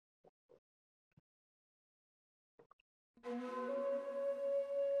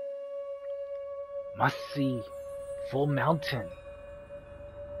Must see full mountain.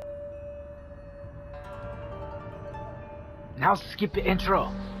 Now skip the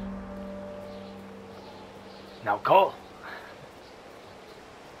intro. Now go.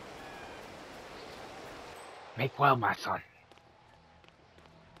 Make well, my son.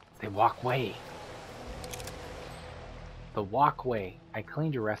 The walkway. The walkway. I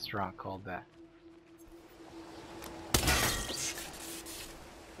cleaned a restaurant called that.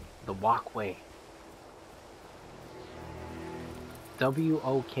 The walkway.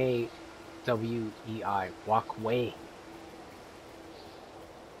 W-O-K-W-E-I. Walkway.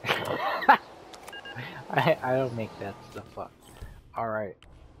 I don't make that stuff up. Alright.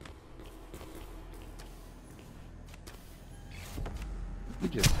 You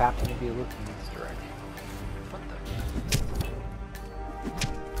just happen to be looking this direction. What the?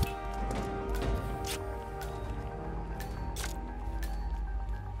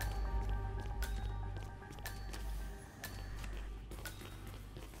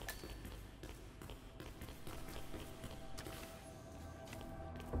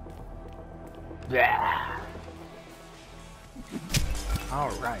 Yeah.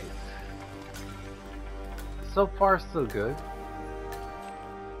 Alright. So far, so good.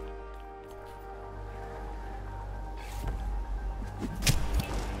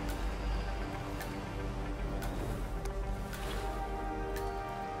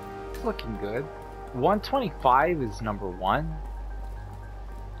 It's looking good. 125 is number 1.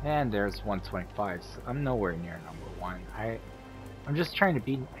 And there's 125. So I'm nowhere near number 1. I'm just trying to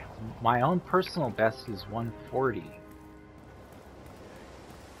beat my own personal best is 140.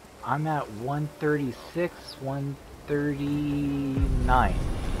 I'm at 136, 139.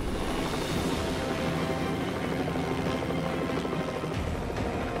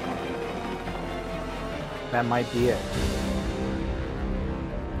 That might be it.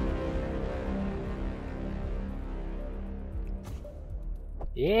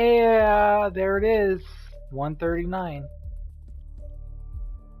 Yeah, there it is. 139.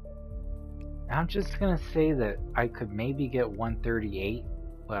 I'm just gonna say that I could maybe get 138,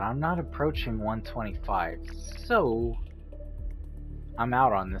 but I'm not approaching 125, so I'm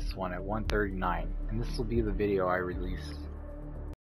out on this one at 139, and this will be the video I release